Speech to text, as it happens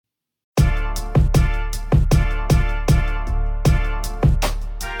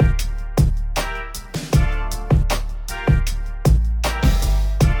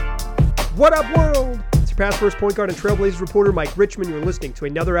What up, world? It's your past first point guard and Trailblazers reporter, Mike Richmond. You're listening to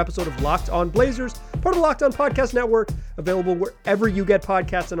another episode of Locked On Blazers, part of the Locked On Podcast Network, available wherever you get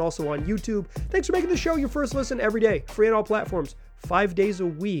podcasts and also on YouTube. Thanks for making the show your first listen every day, free on all platforms, 5 days a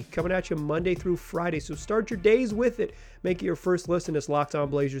week, coming at you Monday through Friday. So start your days with it. Make it your first listen as Locked On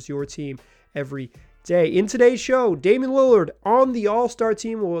Blazers, your team every day. In today's show, Damian Lillard on the All-Star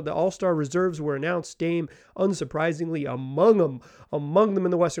team. Well, the All-Star reserves were announced. Dame, unsurprisingly, among them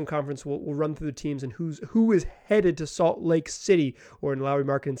in the Western Conference. We'll run through the teams and who is headed to Salt Lake City, or in Lauri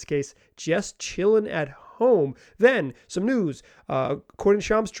Markkanen's case, just chilling at home. Then, some news. According to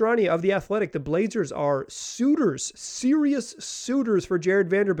Shams Charania of The Athletic, the Blazers are serious suitors for Jared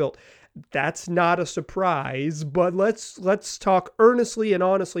Vanderbilt. That's not a surprise, but let's talk earnestly and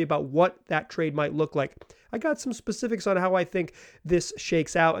honestly about what that trade might look like. I got some specifics on how I think this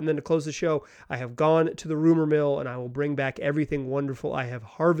shakes out, and then to close the show, I have gone to the rumor mill, and I will bring back everything wonderful I have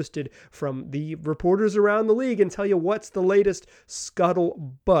harvested from the reporters around the league and tell you what's the latest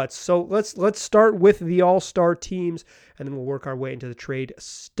scuttlebutt. So let's start with the All-Star teams, and then we'll work our way into the trade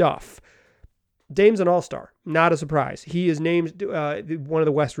stuff. Dame's an all-star, not a surprise. He is named one of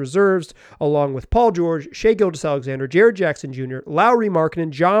the West reserves, along with Paul George, Shai Gilgeous-Alexander, Jared Jackson Jr., Lauri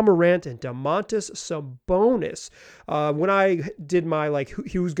Markkanen, Ja Morant, and Domantas Sabonis. When I did my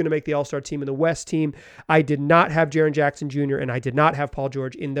who's going to make the all-star team in the West team, I did not have Jaren Jackson Jr. and I did not have Paul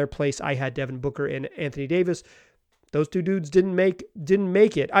George. In their place, I had Devin Booker and Anthony Davis. Those two dudes didn't make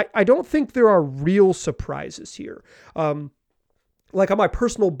it. I don't think there are real surprises here. Like on my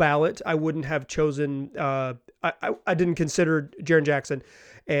personal ballot, I wouldn't have chosen. I didn't consider Jaren Jackson,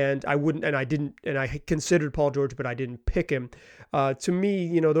 and I considered Paul George, but I didn't pick him. To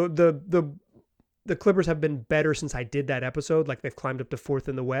me, the Clippers have been better since I did that episode. Like, they've climbed up to fourth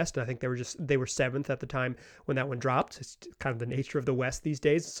in the West, and I think they were seventh at the time when that one dropped. It's kind of the nature of the West these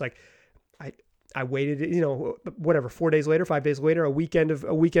days. It's like I waited, 4 days later, 5 days later, a weekend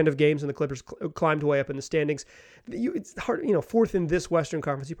of games, and the Clippers climbed way up in the standings. It's hard, fourth in this Western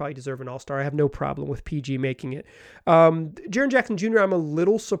Conference. You probably deserve an All-Star. I have no problem with PG making it. Jaren Jackson Jr., I'm a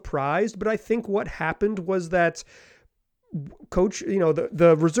little surprised, but I think what happened was that coach,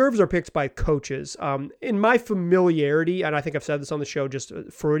 the reserves are picked by coaches. In my familiarity, and I think I've said this on the show, just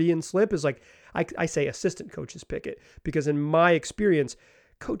Freudian slip is like, I say assistant coaches pick it, because in my experience,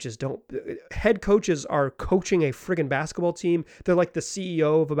 head coaches are coaching a friggin' basketball team. They're like the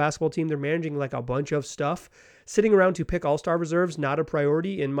CEO of a basketball team. They're managing like a bunch of stuff. Sitting around to pick all-star reserves, not a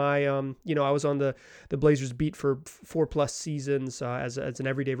priority. In my, I was on the Blazers beat for 4+ seasons as an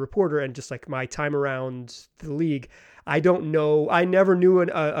everyday reporter, and just like my time around the league, I don't know. I never knew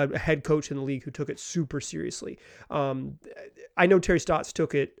a head coach in the league who took it super seriously. I know Terry Stotts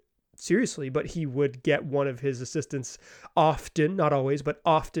took it seriously, but he would get one of his assistants often, not always, but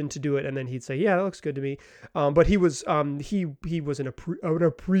often, to do it, and then he'd say, "Yeah, that looks good to me." But he was he was an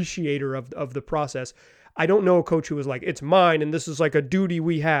appreciator of the process. I don't know a coach who was like, "It's mine, and this is like a duty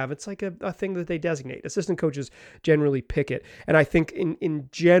we have." It's like a thing that they designate. Assistant coaches generally pick it, and I think in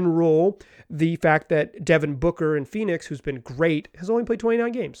general, the fact that Devin Booker in Phoenix, who's been great, has only played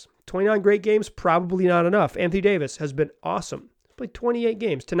 29 games. 29 great games, probably not enough. Anthony Davis has been awesome. Played 28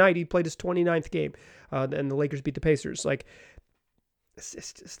 games. Tonight, he played his 29th game, and the Lakers beat the Pacers. Like,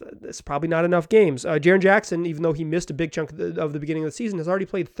 it's probably not enough games. Jaren Jackson, even though he missed a big chunk of the beginning of the season, has already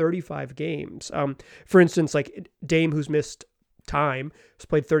played 35 games. For instance, like Dame, who's missed time, has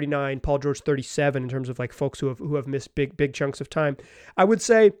played 39. Paul George, 37, in terms of like folks who have missed big chunks of time. I would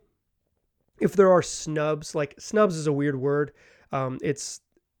say if there are snubs, like snubs is a weird word. It's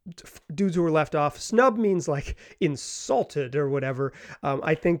dudes who were left off. Snub means like insulted or whatever.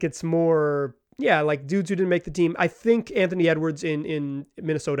 I think it's more, like dudes who didn't make the team. I think Anthony Edwards in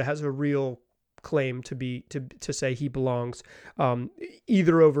Minnesota has a real claim to say he belongs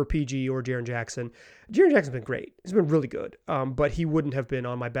either over PG or Jaren Jackson. Jaren Jackson's been great. He's been really good, but he wouldn't have been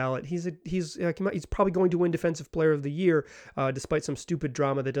on my ballot. He's probably going to win Defensive Player of the Year, despite some stupid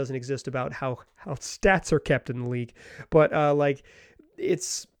drama that doesn't exist about how stats are kept in the league. But I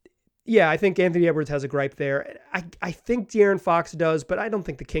think Anthony Edwards has a gripe there. I think De'Aaron Fox does, but I don't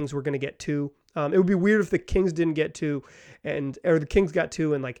think the Kings were going to get two. It would be weird if the Kings didn't get two, or the Kings got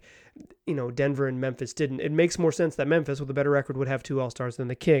two and Denver and Memphis didn't. It makes more sense that Memphis, with a better record, would have two All-Stars than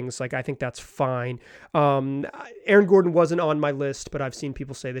the Kings. Like, I think that's fine. Aaron Gordon wasn't on my list, but I've seen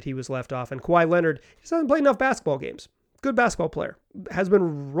people say that he was left off. And Kawhi Leonard, he just hasn't played enough basketball games. Good basketball player, has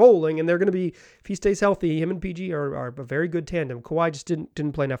been rolling, and they're going to be, if he stays healthy, him and PG are a very good tandem. Kawhi just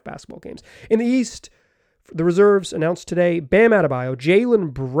didn't play enough basketball games. In the East, the reserves announced today: Bam Adebayo,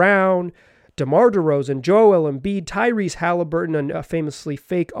 Jaylen Brown, DeMar DeRozan, Joel Embiid, Tyrese Halliburton, and a famously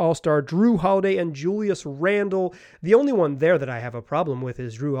fake all-star Drew Holiday, and Julius Randle. The only one there that I have a problem with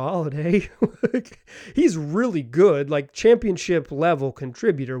is Drew Holiday. He's really good, like championship level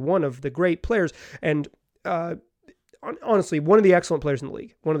contributor, one of the great players, and honestly, one of the excellent players in the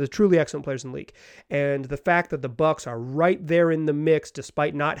league, one of the truly excellent players in the league. And the fact that the Bucks are right there in the mix,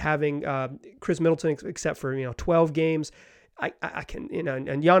 despite not having Chris Middleton except for 12 games, I can,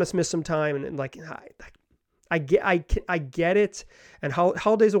 and Giannis missed some time, and like I get it. And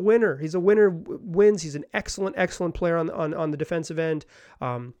Holiday's a winner. He's a winner, wins. He's an excellent player on the defensive end.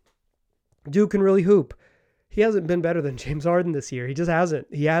 Dude can really hoop. He hasn't been better than James Harden this year. He just hasn't.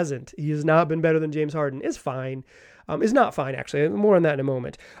 He has not been better than James Harden. It's fine. Is not fine, actually. More on that in a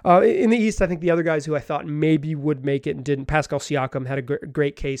moment. In the East, I think the other guys who I thought maybe would make it and didn't, Pascal Siakam had a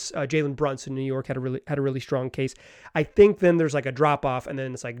great case. Jalen Brunson in New York had a really strong case. I think then there's like a drop-off, and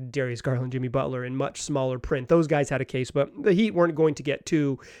then it's like Darius Garland, Jimmy Butler in much smaller print. Those guys had a case, but the Heat weren't going to get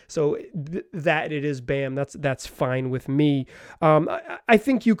two, so that it is Bam. That's fine with me. I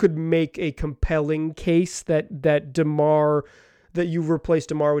think you could make a compelling case that DeMar, that you replace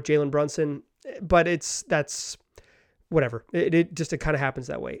DeMar with Jalen Brunson, but that's whatever. It just kind of happens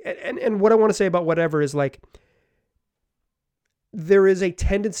that way. And what I want to say about whatever is like, there is a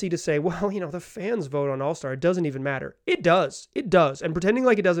tendency to say, well, the fans vote on All-Star. It doesn't even matter. It does. And pretending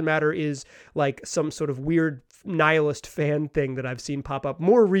like it doesn't matter is like some sort of weird nihilist fan thing that I've seen pop up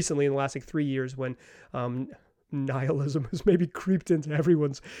more recently in the last 3 years, when nihilism has maybe creeped into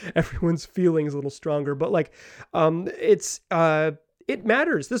everyone's feelings a little stronger. But like, it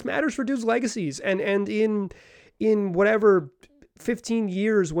matters. This matters for dudes' legacies. And in whatever 15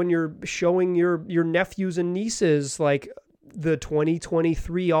 years, when you're showing your nephews and nieces like the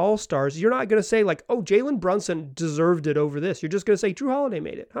 2023 All-Stars, you're not going to say like, oh, Jalen Brunson deserved it over this. You're just going to say Drew Holiday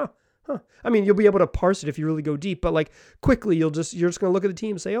made it. Huh. I mean, you'll be able to parse it if you really go deep, but like quickly, you're just going to look at the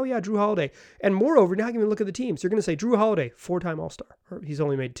team and say, oh yeah, Drew Holiday. And moreover, you're not going to look at the teams. You're going to say Drew Holiday, 4-time All-Star. Or he's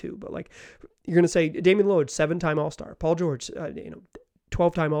only made 2, but like you're going to say Damian Lillard, 7-time All-Star. Paul George,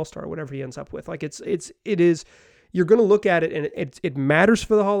 12-time All-Star, whatever he ends up with. Like it is. You're going to look at it, and it matters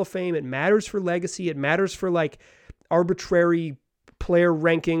for the Hall of Fame. It matters for legacy. It matters for like arbitrary player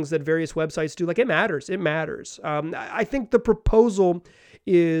rankings that various websites do. Like it matters. I think the proposal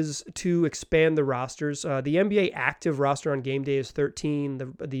is to expand the rosters. The NBA active roster on game day is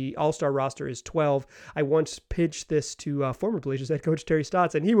 13. The All-Star roster is 12. I once pitched this to former Blazers head coach Terry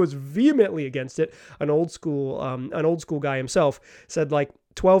Stotts, and he was vehemently against it. An old school guy himself said like,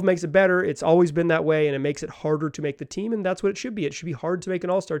 12 makes it better. It's always been that way, and it makes it harder to make the team, and that's what it should be. It should be hard to make an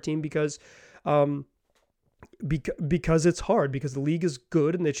All-Star team because it's hard, because the league is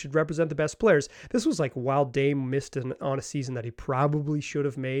good and it should represent the best players. This was like while Dame missed on a season that he probably should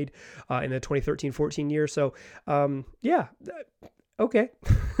have made in the 2013-14 year. So yeah, okay.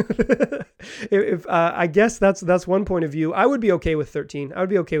 If I guess that's one point of view. I would be okay with 13. I would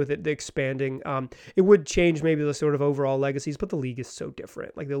be okay with it expanding. It would change maybe the sort of overall legacies, but the league is so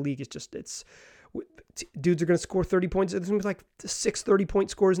different. Like the league is just, dudes are going to score 30 points. There's going to be like 6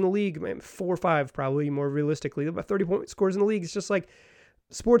 30-point scores in the league, maybe 4 or 5 probably more realistically. But 30-point scores in the league, it's just like,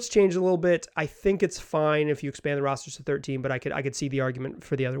 sports changed a little bit. I think it's fine if you expand the rosters to 13, but I could see the argument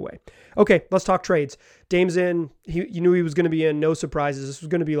for the other way. Okay, let's talk trades. Dame's in. You knew he was going to be in. No surprises. This was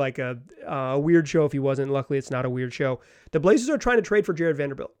going to be like a weird show if he wasn't. Luckily, it's not a weird show. The Blazers are trying to trade for Jared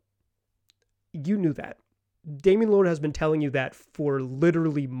Vanderbilt. You knew that. Damian Lillard has been telling you that for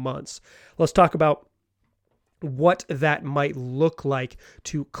literally months. Let's talk about what that might look like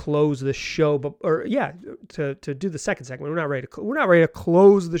to close the show, to do the second segment. We're not ready to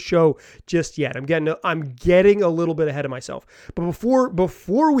close the show just yet. I'm getting a little bit ahead of myself. But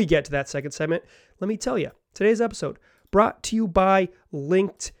before we get to that second segment, let me tell you, today's episode brought to you by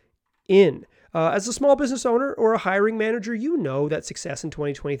LinkedIn. As a small business owner or a hiring manager, you know that success in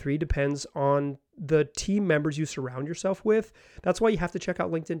 2023 depends on the team members you surround yourself with. That's why you have to check out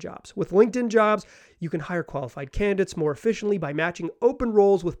LinkedIn Jobs. With LinkedIn Jobs, you can hire qualified candidates more efficiently by matching open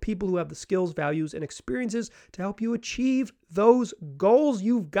roles with people who have the skills, values, and experiences to help you achieve those goals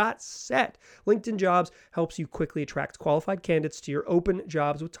you've got set. LinkedIn Jobs helps you quickly attract qualified candidates to your open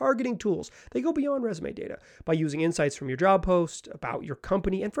jobs with targeting tools. They go beyond resume data by using insights from your job post, about your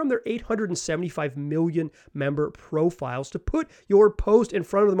company, and from their 875 million member profiles to put your post in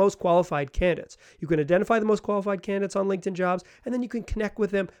front of the most qualified candidates. You can identify the most qualified candidates on LinkedIn Jobs, and then you can connect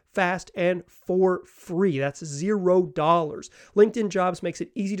with them fast and for free. That's $0. LinkedIn Jobs makes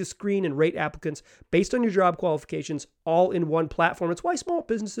it easy to screen and rate applicants based on your job qualifications, all in one platform. It's why small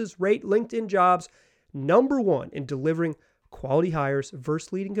businesses rate LinkedIn Jobs #1 in delivering quality hires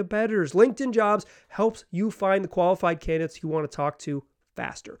versus leading competitors. LinkedIn Jobs helps you find the qualified candidates you want to talk to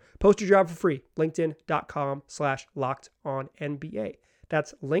faster. Post your job for free. LinkedIn.com/lockedonnba.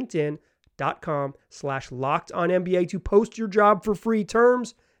 That's LinkedIn.com/lockedonnba to post your job for free.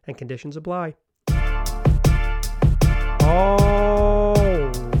 Terms and conditions apply. All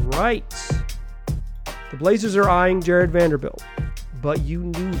right. The Blazers are eyeing Jared Vanderbilt, but you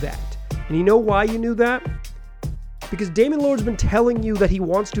knew that. And you know why you knew that? Because Damian Lillard's been telling you that he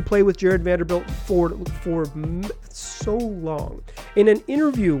wants to play with Jared Vanderbilt for so long. In an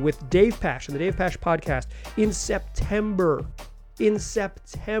interview with Dave Pasch on the Dave Pasch podcast in September, in the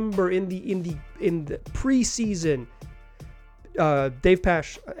preseason, Dave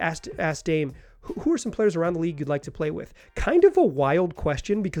Pasch asked Dame, who are some players around the league you'd like to play with? Kind of a wild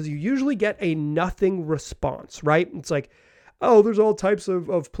question because you usually get a nothing response, right? It's like, oh, there's all types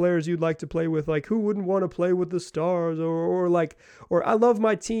of players you'd like to play with. Like, who wouldn't want to play with the stars? Or I love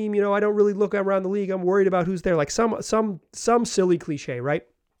my team. I don't really look around the league. I'm worried about who's there. Like some silly cliche, right?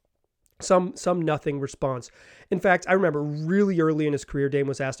 Some nothing response. In fact, I remember really early in his career, Dame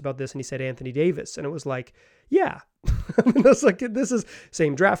was asked about this and he said Anthony Davis. And it was like, yeah. I mean, that's like, this is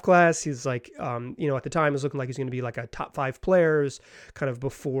same draft class. He's like, at the time it was looking like he's going to be like a top 5 players kind of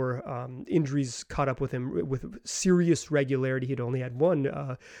before injuries caught up with him with serious regularity. He'd only had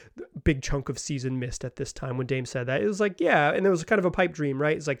one big chunk of season missed at this time when Dame said that. It was like, yeah. And there was kind of a pipe dream,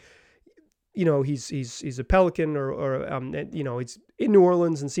 right? It's like, he's a Pelican or he's in New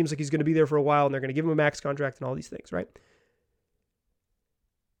Orleans and seems like he's going to be there for a while and they're going to give him a max contract and all these things, right?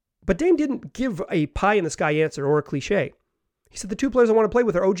 But Dame didn't give a pie in the sky answer or a cliche. He said the 2 players I want to play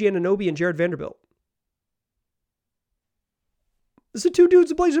with are OG Anunoby and Jared Vanderbilt. This is the 2 dudes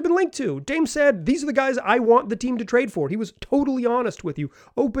the Blazers have been linked to. Dame said, these are the guys I want the team to trade for. He was totally honest with you,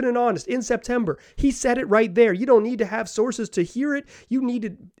 open and honest in September. He said it right there. You don't need to have sources to hear it. You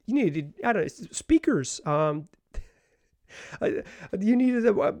needed, I don't know, speakers. You needed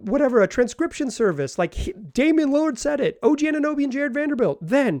a transcription service. Like Damian Lillard said it. OG Anunoby and Jared Vanderbilt.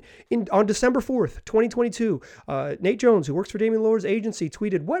 Then on December 4th, 2022, Nate Jones, who works for Damian Lillard's agency,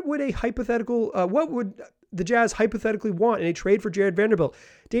 tweeted, what would the Jazz hypothetically want in a trade for Jared Vanderbilt?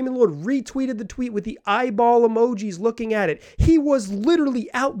 Damian Lillard retweeted the tweet with the eyeball emojis looking at it. He was literally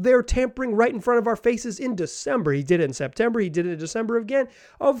out there tampering right in front of our faces in December. He did it in September. He did it in December again.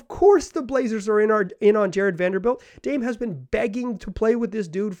 Of course the Blazers are in on Jared Vanderbilt. Dame has been begging to play with this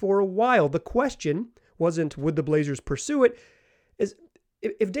dude for a while. The question wasn't would the Blazers pursue it.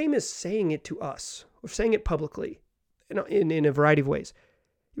 If Dame is saying it to us, or saying it publicly in a variety of ways,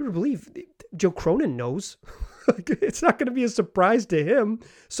 you would believe Joe Cronin knows. It's not going to be a surprise to him.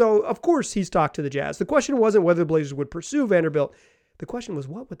 So, of course, he's talked to the Jazz. The question wasn't whether the Blazers would pursue Vanderbilt. The question was,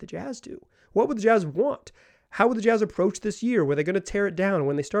 what would the Jazz do? What would the Jazz want? How would the Jazz approach this year? Were they going to tear it down?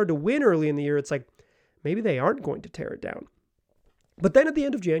 When they started to win early in the year, it's like, maybe they aren't going to tear it down. But then at the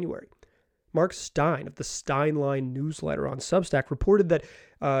end of January, Mark Stein of the Steinline newsletter on Substack reported that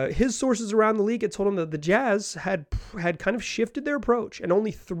his sources around the league had told him that the Jazz had kind of shifted their approach and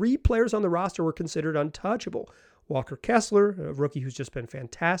only 3 players on the roster were considered untouchable. Walker Kessler, a rookie who's just been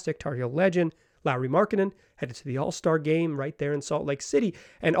fantastic, Tar Heel legend, Lauri Markkanen, headed to the All-Star game right there in Salt Lake City,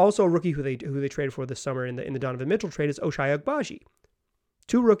 and also a rookie who they traded for this summer in the Donovan Mitchell trade is Ochai Agbaji.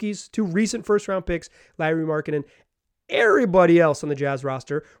 2 rookies, 2 recent first-round picks, Lauri Markkanen. Everybody else on the Jazz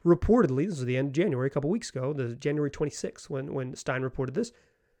roster reportedly, this was the end of January, a couple weeks ago, the January 26th when Stein reported this,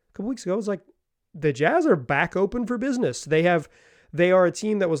 a couple weeks ago, it was like, the Jazz are back open for business. They are a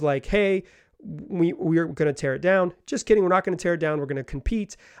team that was like, hey, we're going to tear it down. Just kidding. We're not going to tear it down. We're going to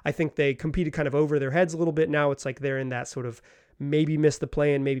compete. I think they competed kind of over their heads a little bit. Now it's like they're in that sort of maybe miss the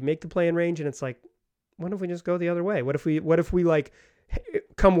play-in, maybe make the play-in range. And it's like, what if we just go the other way? What if we like,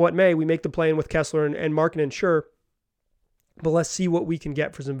 come what may, we make the play-in with Kessler and Markkanen, sure, but let's see what we can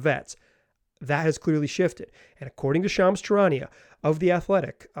get for some vets. That has clearly shifted. And according to Shams Charania of The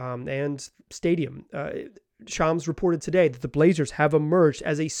Athletic and Stadium, Shams reported today that the Blazers have emerged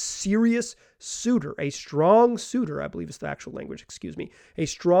as a serious suitor, a strong suitor, I believe is the actual language, a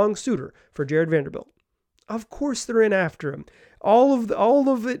strong suitor for Jared Vanderbilt. Of course they're in after him. All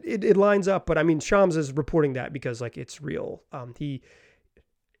of it lines up, but I mean, Shams is reporting that because like it's real.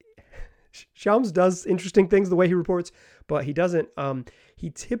 Shams does interesting things the way he reports, but he doesn't. He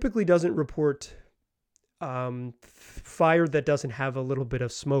typically doesn't report fire that doesn't have a little bit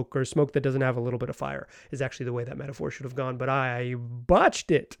of smoke, or smoke that doesn't have a little bit of fire. Is actually the way that metaphor should have gone, but I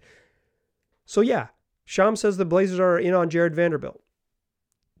botched it. So yeah, Shams says the Blazers are in on Jared Vanderbilt.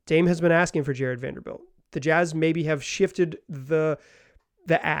 Dame has been asking for Jared Vanderbilt. The Jazz maybe have shifted the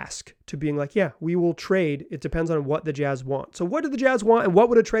the ask to being like, yeah, we will trade. It depends on what the Jazz want. So what do the Jazz want, and what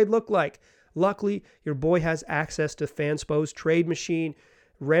would a trade look like? Luckily, your boy has access to Fanspo's trade machine.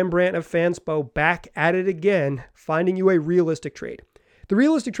 Rembrandt of Fanspo back at it again, finding you a realistic trade. The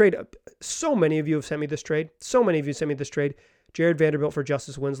realistic trade, so many of you have sent me this trade. Jared Vanderbilt for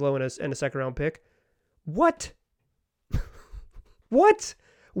Justice Winslow and a second round pick. What? What?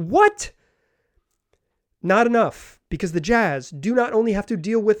 Not enough, because the Jazz do not only have to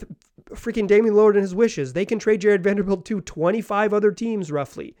deal with freaking Damian Lillard and his wishes. They can trade Jared Vanderbilt to 25 other teams,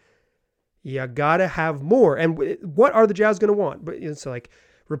 roughly. You gotta have more. And what are the Jazz going to want? But it's like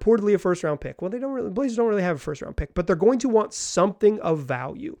reportedly a first-round pick. Well, the Blazers don't really have a first-round pick, but they're going to want something of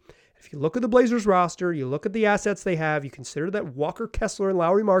value. If you look at the Blazers roster, you look at the assets they have, you consider that Walker Kessler and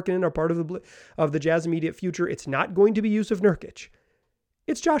Lauri Markkanen are part of the Jazz immediate future. It's not going to be Jusuf Nurkic.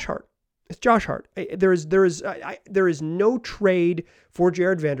 It's Josh Hart. There is no trade for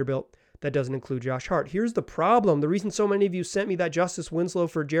Jared Vanderbilt that doesn't include Josh Hart. Here's the problem. The reason so many of you sent me that Justice Winslow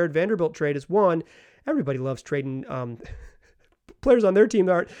for Jared Vanderbilt trade is, one, everybody loves trading players on their team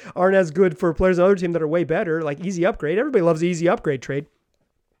that aren't as good for players on other team that are way better, like easy upgrade. Everybody loves the easy upgrade trade.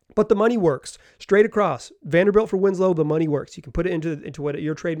 But the money works straight across. Vanderbilt for Winslow, the money works. You can put it into what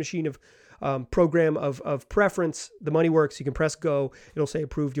your trade machine of program of preference. The money works. You can press go. It'll say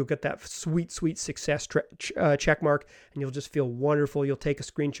approved. You'll get that sweet success check mark, and you'll just feel wonderful. You'll take a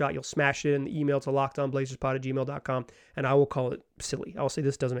screenshot. You'll smash it in the email to lockedonblazerspod@gmail.com, and I will call it silly. I'll say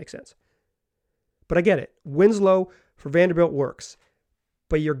this doesn't make sense. But I get it. Winslow for Vanderbilt works,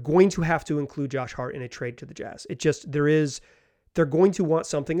 but you're going to have to include Josh Hart in a trade to the Jazz. They're going to want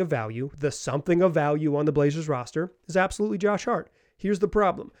something of value. The something of value on the Blazers roster is absolutely Josh Hart. Here's the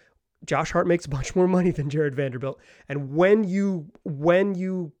problem. Josh Hart makes much more money than Jared Vanderbilt. And when you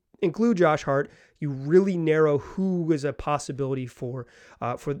include Josh Hart, you really narrow who is a possibility for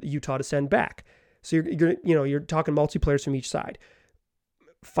Utah to send back. So you're talking multiplayers from each side.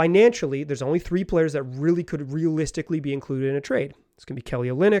 Financially, there's only 3 players that really could realistically be included in a trade. It's going to be Kelly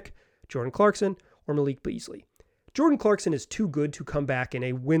Olynyk, Jordan Clarkson, or Malik Beasley. Jordan Clarkson is too good to come back in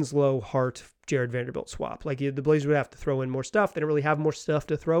a Winslow, Hart, Jared Vanderbilt swap. Like, the Blazers would have to throw in more stuff. They don't really have more stuff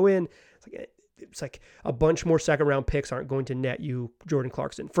to throw in. It's like a bunch more second-round picks aren't going to net you Jordan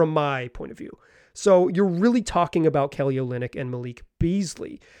Clarkson, from my point of view. So you're really talking about Kelly Olynyk and Malik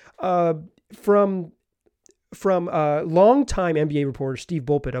Beasley. From longtime NBA reporter Steve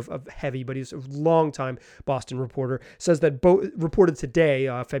Bulpett of Heavy, but he's a longtime Boston reporter, says that reported today,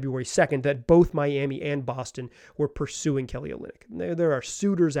 February 2nd, that both Miami and Boston were pursuing Kelly Olynyk. There are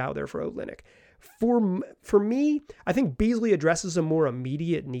suitors out there for Olynyk. For me, I think Beasley addresses a more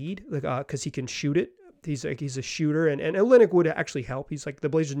immediate need because he can shoot it. He's a shooter, and Olynyk would actually help. He's like, the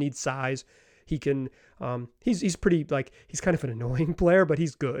Blazers need size. He can, he's pretty, like, he's kind of an annoying player, but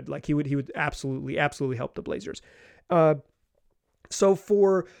he's good. Like, he would absolutely help the Blazers. So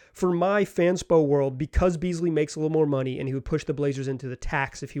for my Fanspo world, because Beasley makes a little more money and he would push the Blazers into the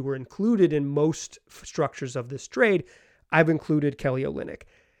tax if he were included in most structures of this trade, I've included Kelly Olynyk.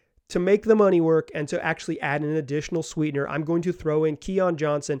 To make the money work and to actually add an additional sweetener, I'm going to throw in Keon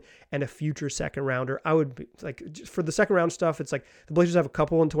Johnson and a future second rounder. I would be like, for the second round stuff, it's like the Blazers have a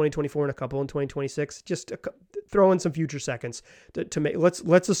couple in 2024 and a couple in 2026. Just throw in some future seconds to make.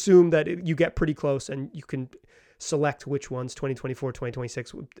 Let's assume that you get pretty close and you can select which ones, 2024,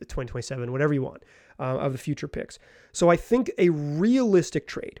 2026, 2027, whatever you want of the future picks. So I think a realistic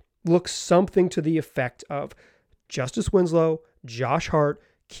trade looks something to the effect of Justice Winslow, Josh Hart,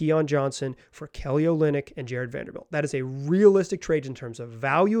 Keon Johnson for Kelly Olynyk and Jared Vanderbilt. That is a realistic trade in terms of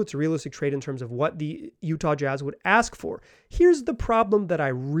value. It's a realistic trade in terms of what the Utah Jazz would ask for. Here's the problem that I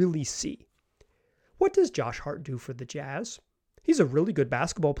really see. What does Josh Hart do for the Jazz? He's a really good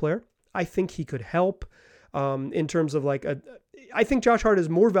basketball player. I think he could help in terms of I think Josh Hart is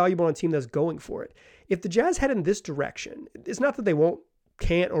more valuable on a team that's going for it. If the Jazz head in this direction, it's not that they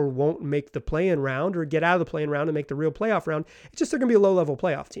can't or won't make the play-in round or get out of the play-in round and make the real playoff round. It's just they're going to be a low-level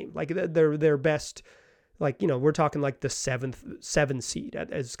playoff team. Like, their best, we're talking like the 7 seed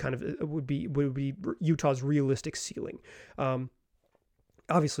as kind of would be Utah's realistic ceiling.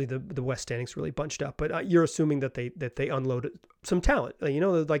 Obviously the West standings really bunched up, but you're assuming that they unloaded some talent.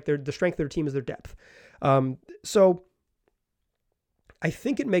 Like the strength of their team is their depth. So I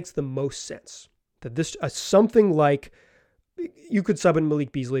think it makes the most sense that this something like, you could sub in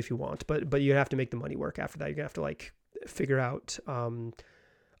Malik Beasley if you want, but you have to make the money work after that. You're going to have to figure out an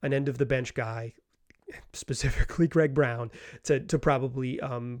end of the bench guy, specifically Greg Brown, to probably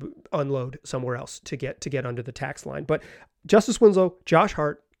unload somewhere else to get under the tax line. But Justice Winslow, Josh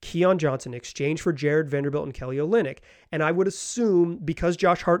Hart, Keon Johnson in exchange for Jared Vanderbilt and Kelly Olynyk. And I would assume because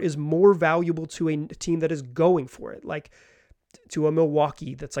Josh Hart is more valuable to a team that is going for it, like to a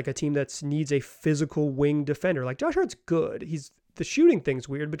Milwaukee that's like a team that needs a physical wing defender. Like Josh Hart's good. The shooting thing's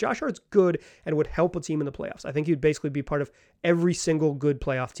weird, but Josh Hart's good and would help a team in the playoffs. I think he'd basically be part of every single good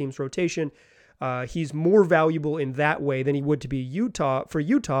playoff team's rotation. He's more valuable in that way than he would to be Utah,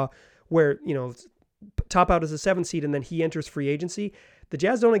 where, top out as a 7 seed and then he enters free agency. The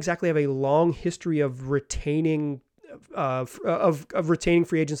Jazz don't exactly have a long history of retaining retaining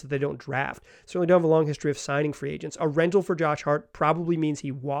free agents that they don't draft. Certainly don't have a long history of signing free agents. A rental for Josh Hart probably means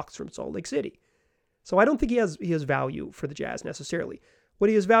he walks from Salt Lake City. So I don't think he has value for the Jazz necessarily. What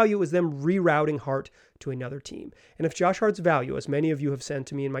he has value is them rerouting Hart to another team. And if Josh Hart's value, as many of you have sent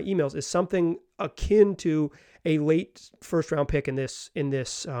to me in my emails, is something akin to a late first round pick in this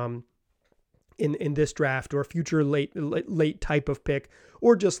draft, or a future late type of pick,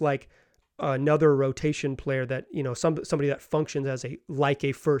 or just like another rotation player that, somebody that functions as a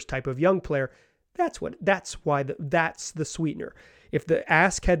first type of young player, that's the sweetener. If the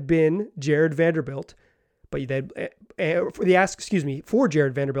ask had been Jared Vanderbilt, but the ask for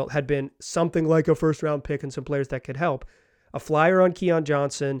Jared Vanderbilt had been something like a first round pick and some players that could help, a flyer on Keon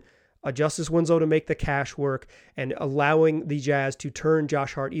Johnson, a Justice Winslow to make the cash work, and allowing the Jazz to turn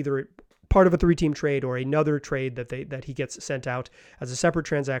Josh Hart either part of a 3-team trade or another trade that he gets sent out as a separate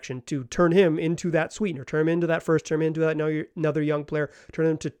transaction, to turn him into that sweetener, turn him into that first, turn him into that another young player, turn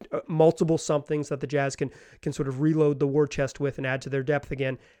him to multiple somethings that the Jazz can sort of reload the war chest with and add to their depth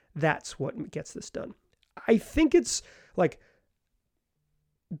again. That's what gets this done. I think it's like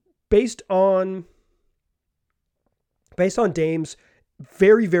based on Dame's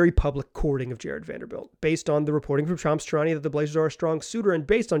very, very public courting of Jared Vanderbilt, based on the reporting from Shams Charania that the Blazers are a strong suitor, and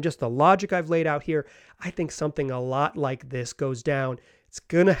based on just the logic I've laid out here, I think something a lot like this goes down. It's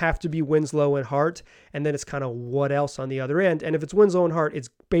going to have to be Winslow and Hart, and then it's kind of what else on the other end. And if it's Winslow and Hart, it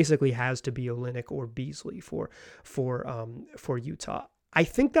basically has to be Olynyk or Beasley for Utah. I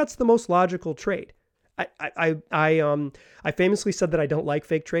think that's the most logical trade. I famously said that I don't like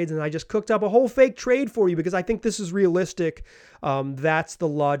fake trades, and I just cooked up a whole fake trade for you because I think this is realistic. That's the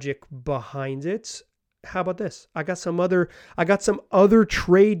logic behind it. How about this? I got some other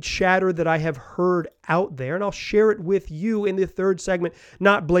trade chatter that I have heard out there, and I'll share it with you in the third segment.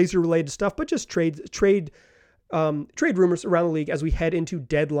 Not Blazer related stuff, but just trade rumors around the league as we head into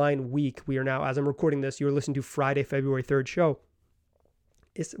deadline week. We are now, as I'm recording this, you're listening to Friday, February 3rd show.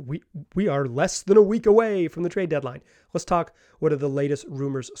 We are less than a week away from the trade deadline. Let's talk what are the latest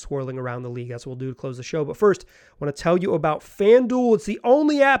rumors swirling around the league, as we'll do to close the show. But first, I want to tell you about FanDuel. It's the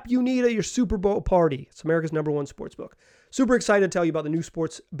only app you need at your Super Bowl party. It's America's #1 sportsbook. Super excited to tell you about the new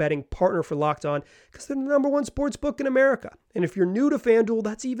sports betting partner for Locked On, because they're the #1 sportsbook in America. And if you're new to FanDuel,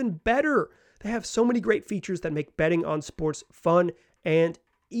 that's even better. They have so many great features that make betting on sports fun and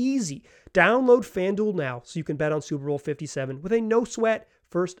easy. Download FanDuel now so you can bet on Super Bowl 57 with a no-sweat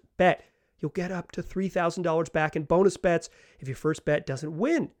first bet. You'll get up to $3,000 back in bonus bets if your first bet doesn't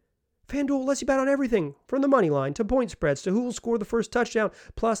win. FanDuel lets you bet on everything from the money line to point spreads to who will score the first touchdown.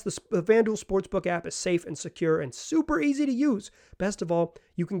 Plus, the FanDuel Sportsbook app is safe and secure and super easy to use. Best of all,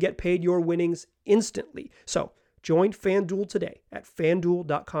 you can get paid your winnings instantly. So, join FanDuel today at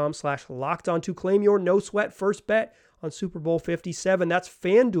FanDuel.com/LockedOn to claim your no-sweat first bet on Super Bowl 57. That's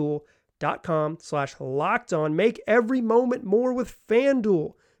FanDuel.com/LockedOn. Make every moment more with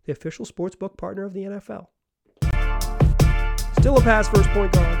FanDuel, the official sportsbook partner of the NFL. Still a pass first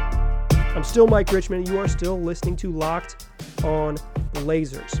point guard. I'm still Mike Richmond, and you are still listening to Locked On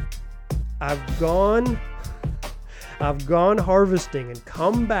Blazers. I've gone harvesting and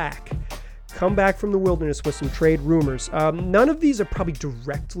come back from the wilderness with some trade rumors. None of these are probably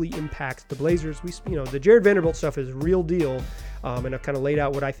directly impact the Blazers. The Jared Vanderbilt stuff is real deal, and I've kind of laid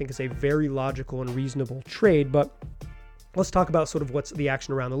out what I think is a very logical and reasonable trade. But let's talk about sort of what's the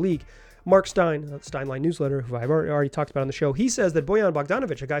action around the league. Mark Stein, Steinline Newsletter, who I've already talked about on the show, he says that Bojan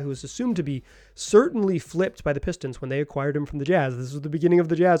Bogdanovic, a guy who was assumed to be certainly flipped by the Pistons when they acquired him from the Jazz. This was the beginning of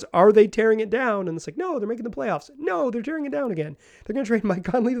the Jazz. Are they tearing it down? And it's like, no, they're making the playoffs. No, they're tearing it down again. They're going to trade Mike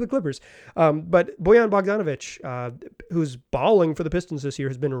Conley to the Clippers. But Bojan Bogdanovic, who's balling for the Pistons this year,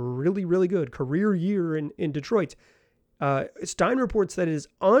 has been really, really good. Career year in Detroit. Stein reports that it is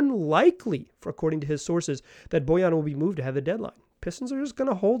unlikely, according to his sources, that Bojan will be moved ahead of the deadline. Pistons are just going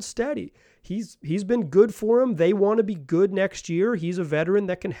to hold steady. He's been good for them. They want to be good next year. He's a veteran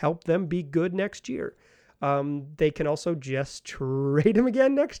that can help them be good next year. They can also just trade him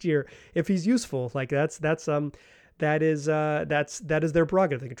again next year if he's useful. Like that's that is their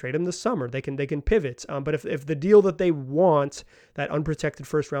prerogative. They can trade him this summer. They can pivot. But if the deal that they want, that unprotected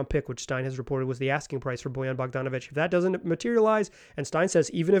first round pick, which Stein has reported was the asking price for Bojan Bogdanovic, if that doesn't materialize, and Stein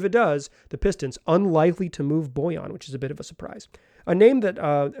says even if it does, the Pistons unlikely to move Bojan, which is a bit of a surprise. A name that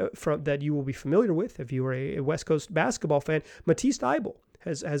that you will be familiar with if you are a West Coast basketball fan, Matisse Thybulle.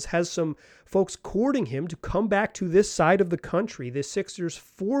 Has some folks courting him to come back to this side of the country. This Sixers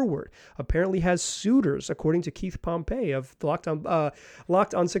forward apparently has suitors, according to Keith Pompey of the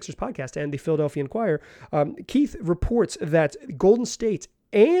Locked On Sixers podcast and the Philadelphia Inquirer. Keith reports that Golden State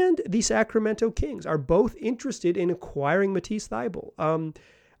and the Sacramento Kings are both interested in acquiring Matisse Thybulle.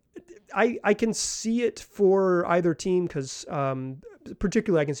 I can see it for either team because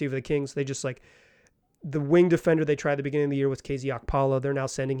particularly I can see for the Kings. They just the wing defender they tried at the beginning of the year was KZ Okpala. They're now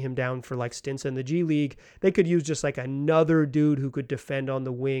sending him down for stints in the G League. They could use just another dude who could defend on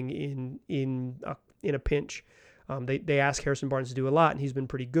the wing in a pinch. They ask Harrison Barnes to do a lot, and he's been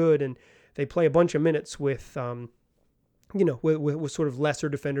pretty good. And they play a bunch of minutes with with sort of lesser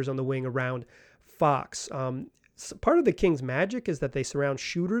defenders on the wing around Fox. Part of the Kings' magic is that they surround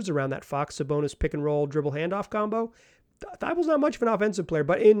shooters around that Fox-Sabonis pick-and-roll dribble handoff combo. Thybulle's not much of an offensive player,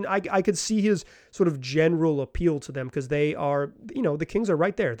 but I could see his sort of general appeal to them because they are, the Kings are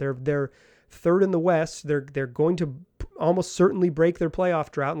right there. They're third in the West. They're going to almost certainly break their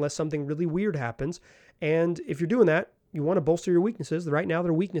playoff drought unless something really weird happens. And if you're doing that, you want to bolster your weaknesses. Right now,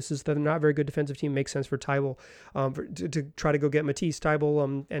 their weaknesses that they're not a very good defensive team makes sense for Thybulle to try to go get Matisse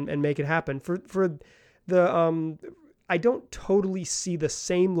Thybulle and make it happen. For the I don't totally see the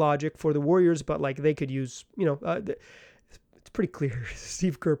same logic for the Warriors, but they could use it's pretty clear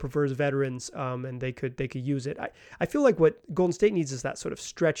Steve Kerr prefers veterans, and they could use it. I feel like what Golden State needs is that sort of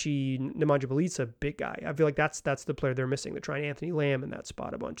stretchy Nemanja Bjelica big guy. I feel like that's the player they're missing. They're trying Anthony Lamb in that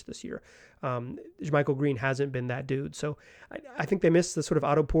spot a bunch this year. Michael Green hasn't been that dude, so I think they missed the sort of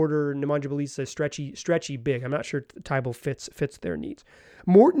Otto Porter, Nemanja Bjelica stretchy big. I'm not sure Thybulle fits their needs.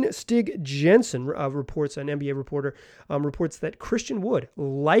 Morten Stig Jensen reports, an NBA reporter, reports that Christian Wood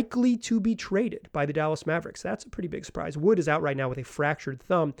likely to be traded by the Dallas Mavericks. That's a pretty big surprise. Wood is out right now with a fractured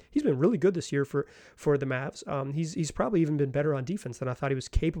thumb. He's been really good this year for the Mavs. He's probably even been better on defense than I thought he was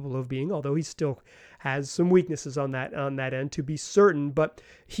capable of being, although he still has some weaknesses on that end to be certain. But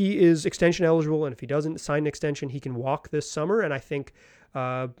he is extension eligible, and if he doesn't sign an extension, he can walk this summer. And I think,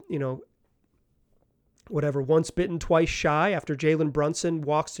 once bitten, twice shy. After Jalen Brunson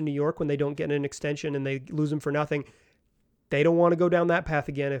walks to New York when they don't get an extension and they lose him for nothing, they don't want to go down that path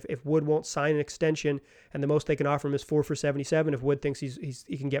again. If Wood won't sign an extension and the most they can offer him is 4 for $77, if Wood thinks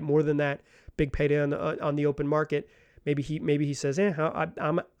he can get more than that, big payday on the open market, maybe he says,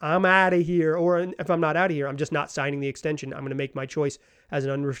 I'm out of here. Or if I'm not out of here, I'm just not signing the extension. I'm going to make my choice as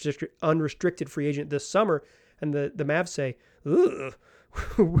an unrestricted free agent this summer. And the Mavs say, ugh.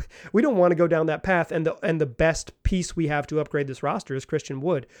 We don't want to go down that path, and the best piece we have to upgrade this roster is Christian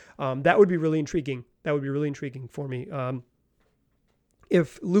Wood. That would be really intriguing. That would be really intriguing for me.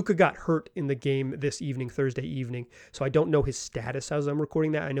 If Luka got hurt in the game this evening, Thursday evening, so I don't know his status as I'm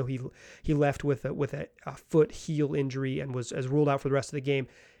recording that. I know he left with a foot heel injury and was ruled out for the rest of the game.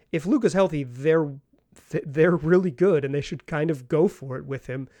 If Luka's healthy, they're really good, and they should kind of go for it with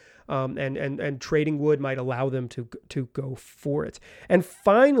him. And trading Wood might allow them to go for it. And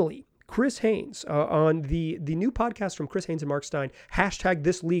finally, Chris Haynes on the new podcast from Chris Haynes and Mark Stein,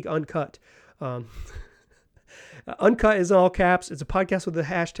 #ThisLeagueUncut. Uncut is in all caps. It's a podcast with a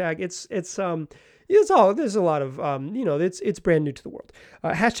hashtag. There's a lot of, it's brand new to the world.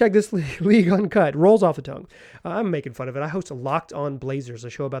 #ThisLeagueUncut rolls off the tongue. I'm making fun of it. I host a Locked On Blazers, a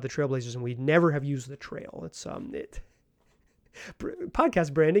show about the Trailblazers, and we never have used the trail.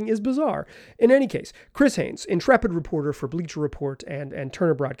 Podcast branding is bizarre. In any case, Chris Haynes, intrepid reporter for Bleacher Report and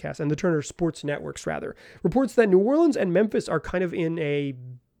Turner Broadcast, and the Turner Sports Networks, reports that New Orleans and Memphis are kind of in a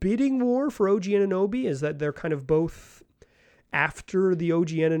bidding war for OG Anunoby, is that they're kind of both after the OG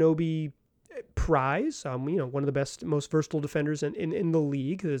Anunoby prize. One of the best, most versatile defenders in the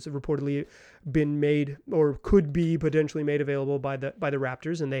league has reportedly been made or could be potentially made available by the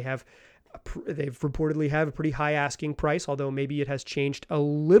Raptors, and they've reportedly have a pretty high asking price, although maybe it has changed a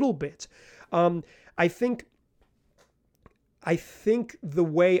little bit. I think the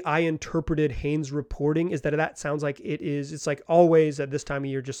way I interpreted Haynes' reporting is that sounds like it's like always at this time of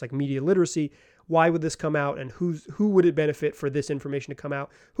year, just like media literacy. Why would this come out, and who would it benefit for this information to come out?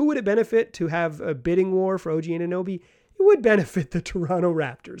 Who would it benefit to have a bidding war for OG Anunoby? It would benefit the Toronto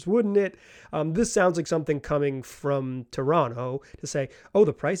Raptors, wouldn't it? This sounds like something coming from Toronto to say, oh,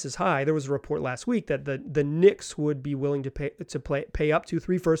 the price is high. There was a report last week that the Knicks would be willing to pay up to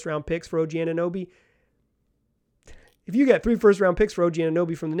 3 first-round picks for OG Anunoby. If you get 3 first-round picks for OG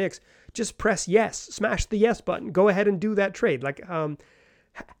Anunoby from the Knicks, just press yes, smash the yes button. Go ahead and do that trade. Like,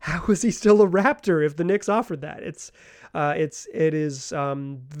 how is he still a Raptor if the Knicks offered that?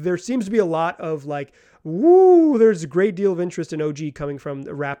 There seems to be a lot of like, woo, there's a great deal of interest in OG coming from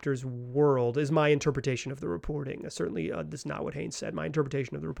the Raptors world, is my interpretation of the reporting. Certainly, this is not what Haynes said. My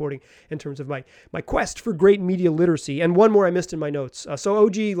interpretation of the reporting in terms of my quest for great media literacy. And one more I missed in my notes. So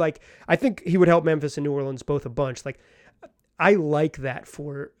OG, like, I think he would help Memphis and New Orleans both a bunch. Like, I like that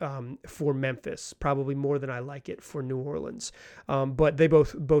for Memphis probably more than I like it for New Orleans, but they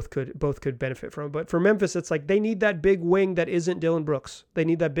both could benefit from it. But for Memphis, it's like they need that big wing that isn't Dillon Brooks. They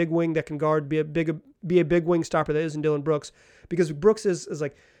need that big wing that can guard, be a big wing stopper that isn't Dillon Brooks, because Brooks is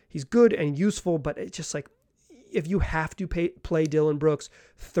like, he's good and useful, but it's just like, if you have to play Dillon Brooks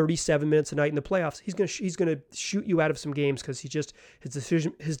 37 minutes a night in the playoffs, he's gonna shoot you out of some games because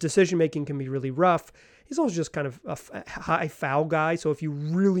his decision making can be really rough. He's also just kind of a high foul guy. So if you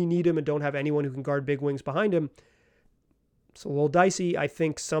really need him and don't have anyone who can guard big wings behind him, it's a little dicey. I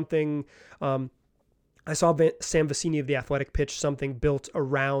think something. I saw Sam Vecini of The Athletic pitch something built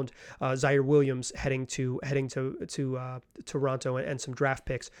around Zaire Williams heading to Toronto and some draft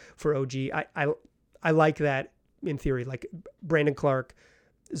picks for OG. I like that. In theory, like Brandon Clark,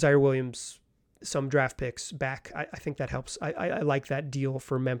 Zaire Williams, some draft picks back. I think that helps. I like that deal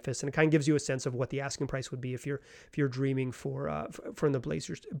for Memphis, and it kind of gives you a sense of what the asking price would be if you're dreaming from the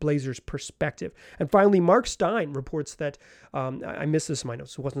Blazers perspective. And finally, Mark Stein reports that I missed this in my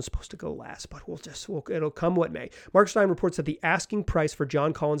notes. It wasn't supposed to go last, but it'll come what may. Mark Stein reports that the asking price for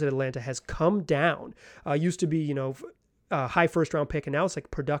John Collins at Atlanta has come down. Used to be high first round pick, and now it's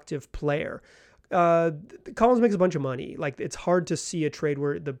like productive player. Collins makes a bunch of money. Like, it's hard to see a trade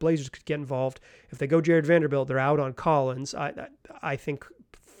where the Blazers could get involved. If they go Jared Vanderbilt, they're out on Collins. I think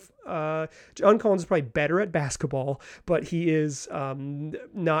John Collins is probably better at basketball, but he is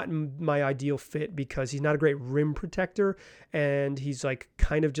not my ideal fit because he's not a great rim protector, and he's like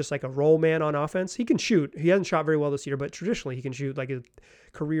kind of just like a roll man on offense. He can shoot. He hasn't shot very well this year, but traditionally he can shoot like a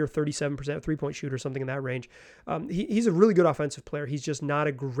career 37% three-point shooter, something in that range. He's a really good offensive player. He's just not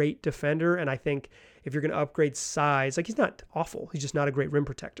a great defender, and I think if you're going to upgrade size, like, he's not awful. He's just not a great rim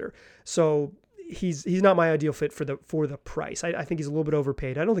protector. So he's not my ideal fit for the price. I think he's a little bit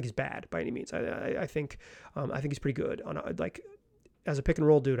overpaid. I don't think he's bad by any means. I think he's pretty good on as a pick and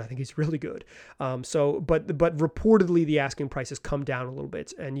roll dude. I think he's really good. But reportedly the asking price has come down a little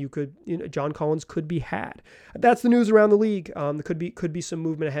bit, and John Collins could be had. That's the news around the league. There could be some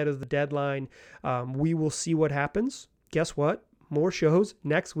movement ahead of the deadline. We will see what happens. Guess what? More shows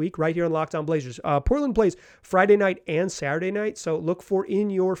next week right here on Locked On Blazers. Portland plays Friday night and Saturday night, so look for in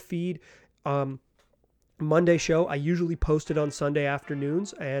your feed. Monday show, I usually post it on Sunday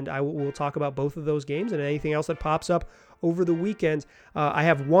afternoons, and we'll talk about both of those games and anything else that pops up over the weekend. I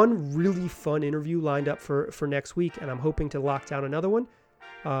have one really fun interview lined up for next week, and I'm hoping to lock down another one.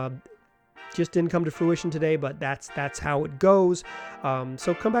 Just didn't come to fruition today, but that's how it goes.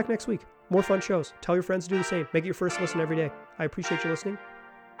 So come back next week. More fun shows. Tell your friends to do the same. Make it your first listen every day. I appreciate you listening.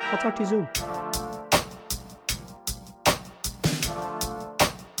 I'll talk to you soon.